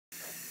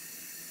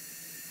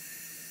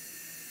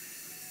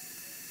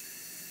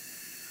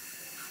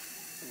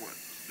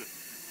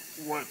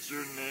What's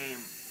your name?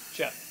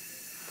 Jeff.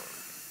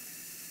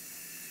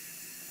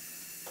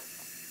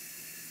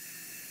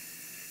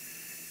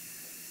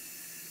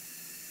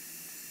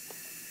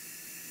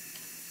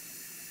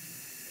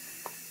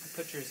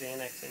 Put your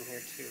Xanax in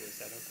here too, is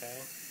that okay?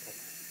 Okay.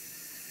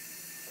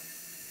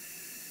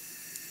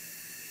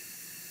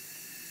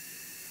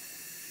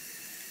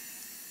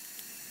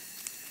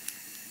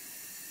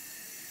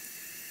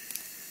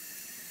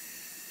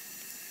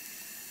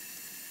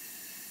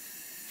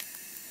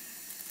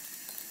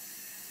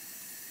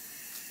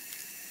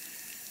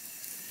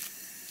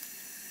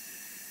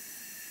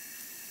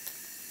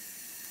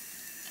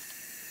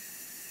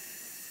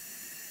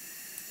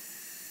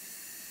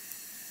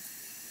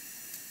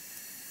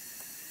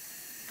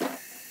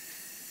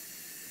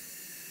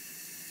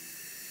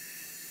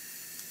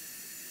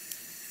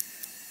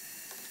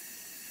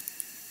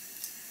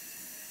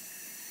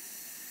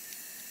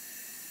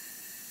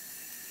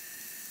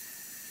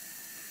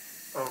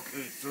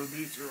 Okay, so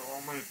these are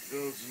all my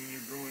pills, and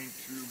you're going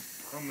to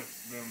pumice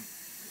them.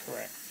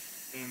 Correct.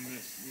 In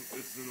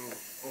this little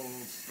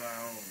old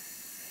style,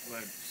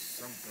 like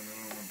something, I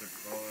don't know what to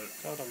call it.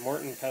 Called a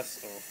mortar and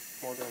pestle.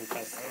 Mortar and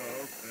pestle.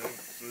 Oh, okay.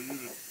 So you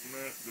just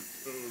smash the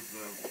pills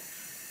up.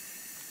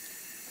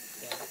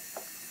 Yeah.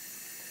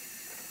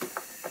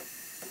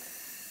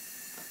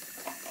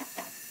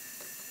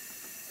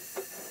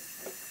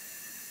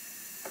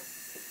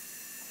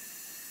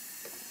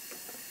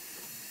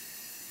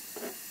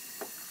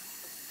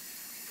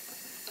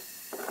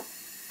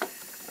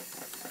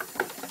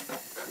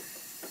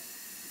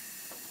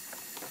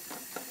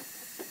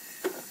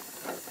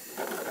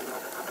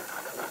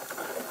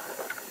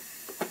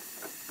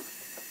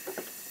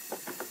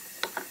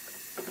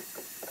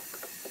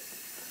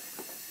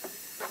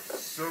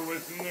 So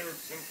isn't there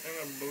some kind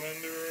of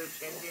blender or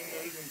something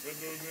that you can put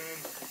those in?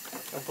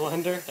 A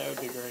blender? That would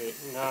be great.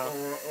 No.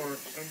 Or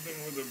something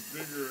with a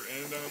bigger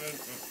end on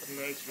it, so it's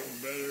nicer and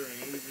better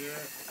and easier?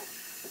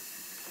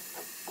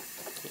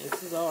 This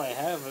is all I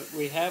have.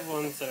 We have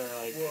ones that are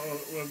like...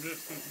 Well,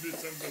 this would be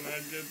something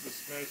I'd get to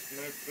smash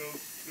my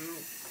pills too.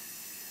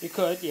 You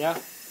could,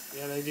 yeah.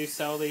 Yeah, they do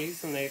sell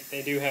these, and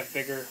they do have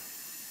bigger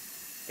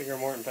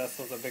mortar and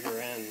pestles, a bigger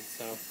end,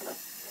 so...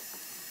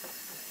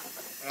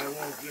 I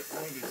won't get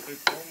one to take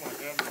home. I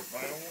have to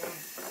buy one.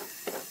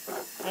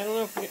 I don't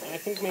know if I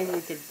think maybe we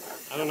could.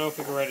 I don't know if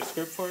we could write a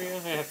script for you.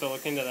 I have to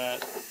look into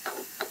that.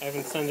 I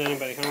haven't sent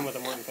anybody home with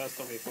a mortar and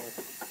pestle before.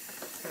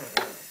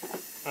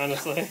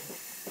 Honestly,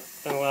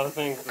 done a lot of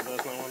things, but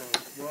that's not one of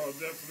them. Well, I'll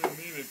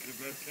definitely need it because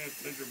I can't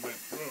take it by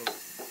throat.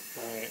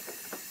 Alright.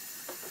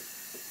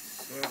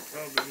 So I'll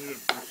probably need a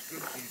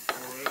prescription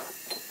for it.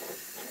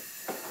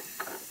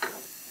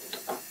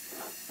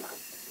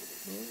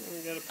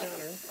 We got a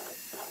powder.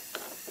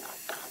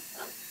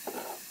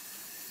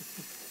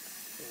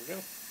 There we go.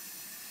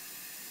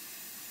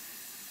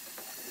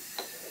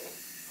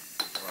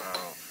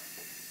 Wow.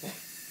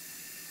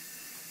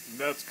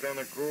 That's kind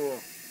of cool.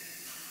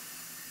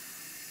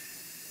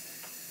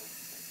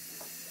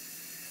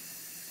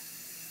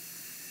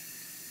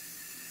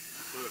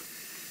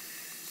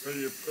 So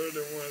you put it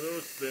in one of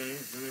those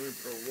things, and then we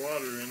put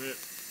water in it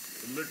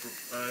to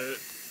liquefy it,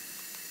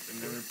 and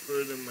then we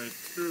put it in my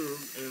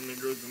tube, and it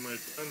goes in my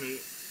tummy,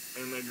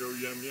 and I go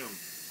yum yum.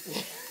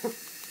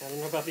 I don't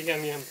know about the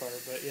yum yum part,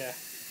 but yeah.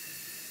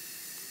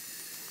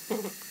 There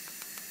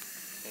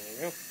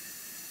you go.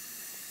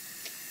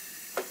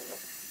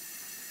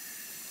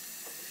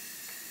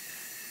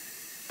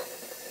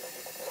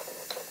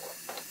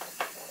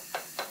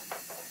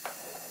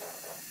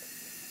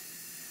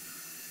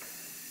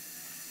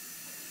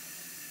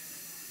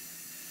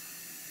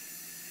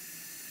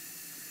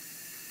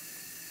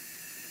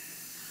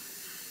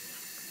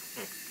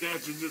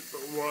 Can't you just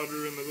put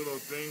water in the little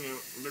thing and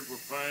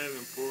liquefy it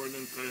and pour it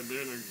inside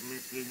there to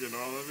make sure you get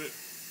all of it?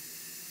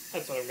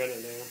 That's what I'm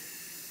gonna do.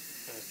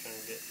 I was trying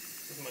to get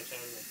as much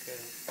out as I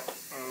could.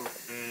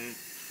 Okay.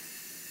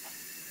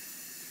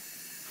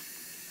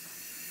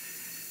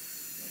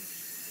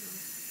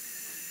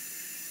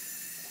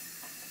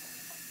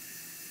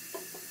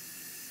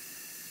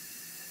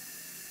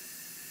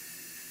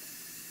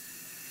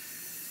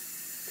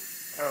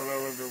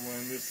 Hello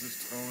everyone, this is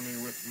Tony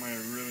with my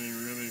really,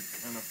 really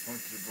kind of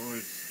funky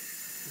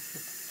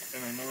voice.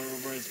 And I know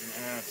everybody's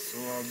gonna ask, so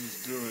I'll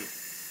just do it.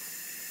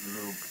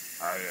 Luke,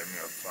 I am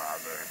your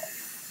father.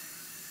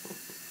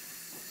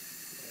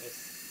 Nice.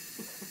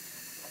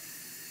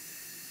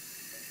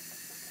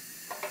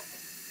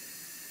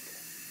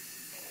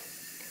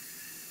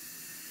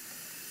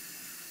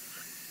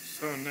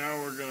 So now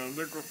we're gonna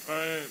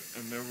liquefy it,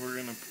 and then we're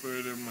gonna put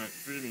it in my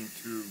feeding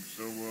tube,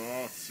 so we'll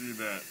all see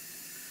that.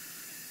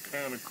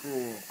 Kind of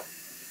cool.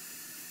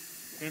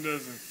 He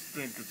doesn't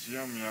think it's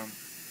yum yum,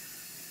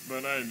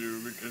 but I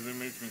do because it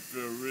makes me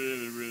feel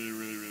really, really,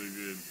 really, really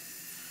good.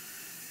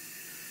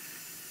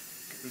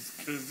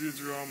 Because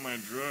these are all my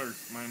drugs,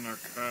 my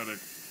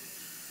narcotics.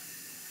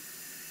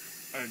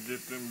 I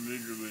get them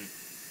legally.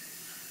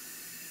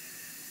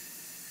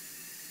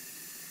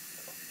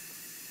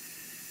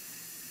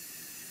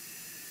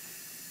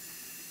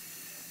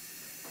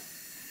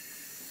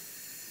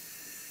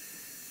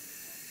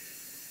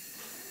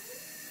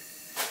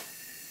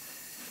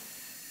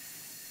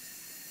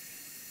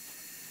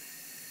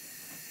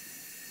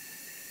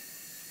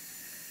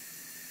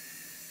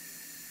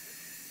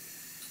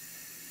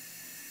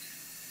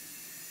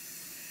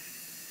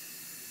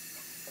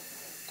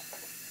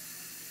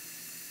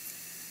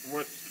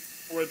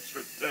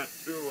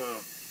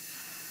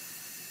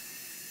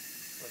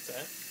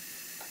 that?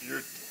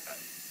 Your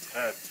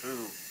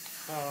tattoo.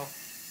 Oh,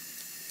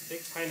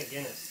 big pint of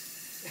Guinness.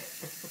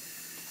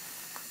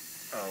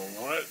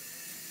 What?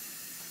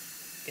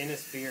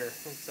 Guinness beer.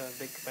 It's a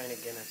big pint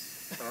of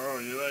Guinness. Oh,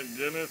 you like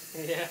Guinness?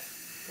 Yeah.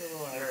 A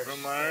little Irish.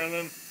 From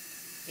Ireland?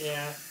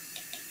 Yeah.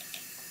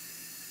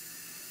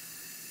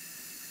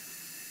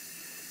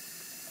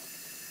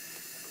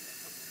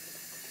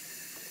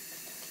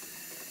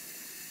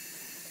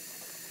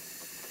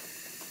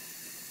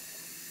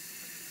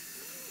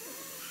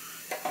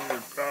 You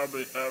would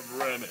probably have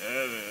red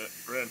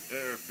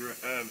hair if you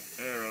had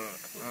hair.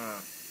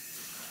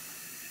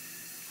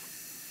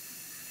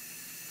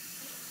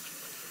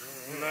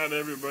 Not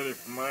everybody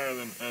from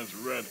Ireland has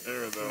red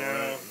hair, though, No.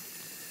 right?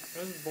 I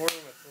was born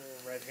with a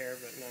little red hair,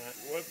 but not.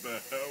 What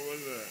the hell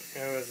was that?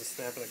 It was a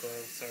snap of the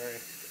glove, sorry.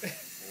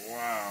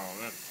 Wow,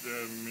 that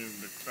scared me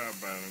the crap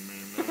out of me,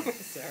 man.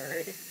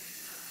 Sorry.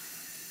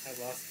 I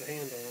lost the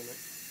handle on it.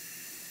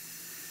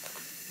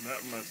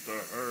 That must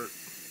have hurt.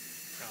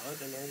 Oh, it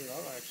didn't hurt at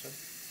all, actually.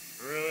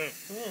 Really?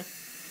 Yeah.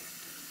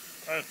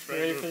 You You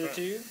ready for the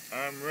tube?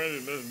 I'm ready.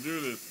 Let's do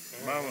this.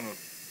 Vámonos.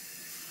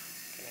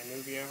 Can I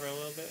move you over a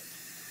little bit?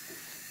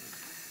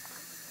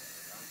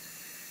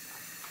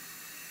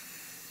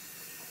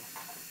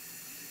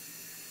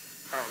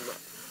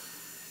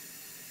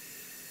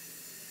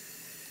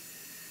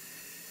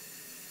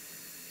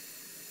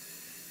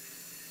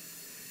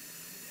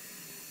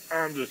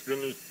 I'm just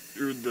gonna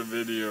shoot the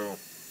video.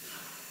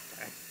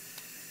 Okay.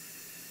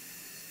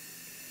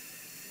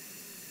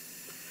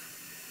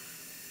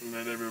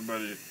 Let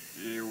everybody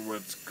hear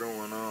what's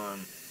going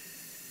on.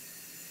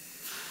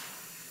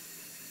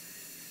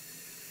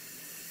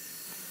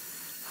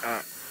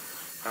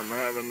 I'm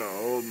having to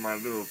hold my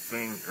little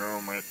thing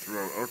on my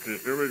throat. Okay,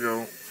 here we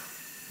go.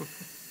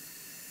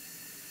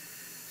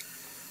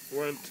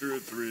 1, 2,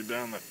 3,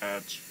 down the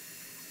hatch.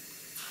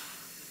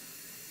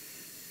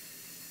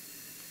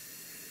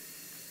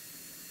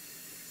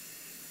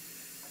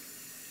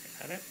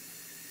 Got it?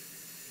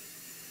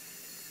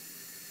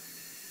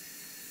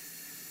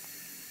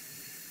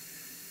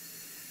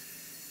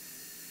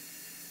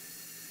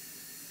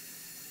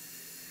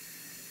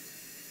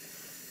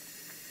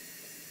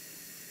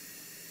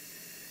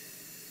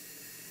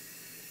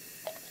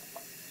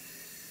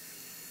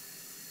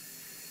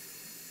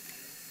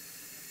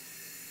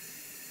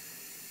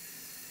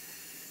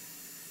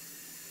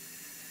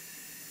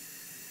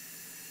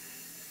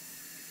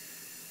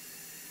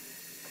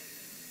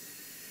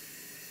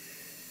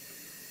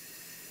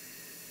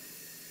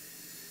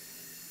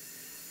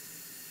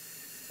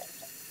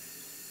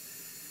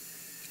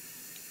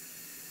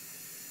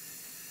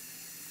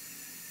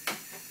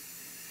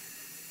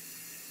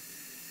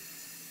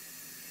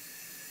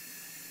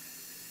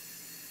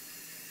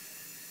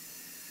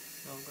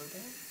 I'll go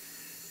down.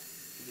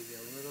 Give you a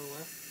little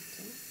left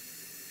too.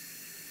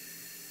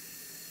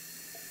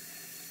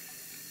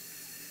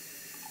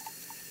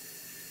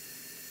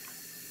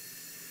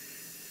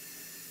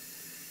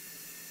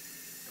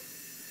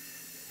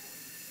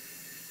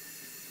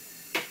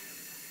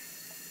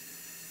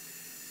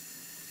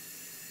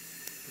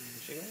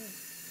 There she goes.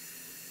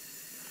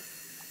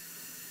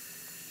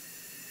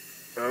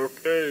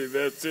 Okay,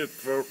 that's it,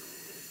 folks.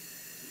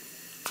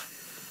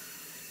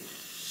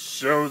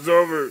 Show's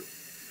over.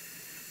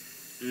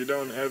 You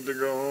don't have to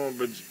go home,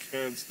 but you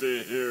can't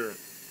stay here.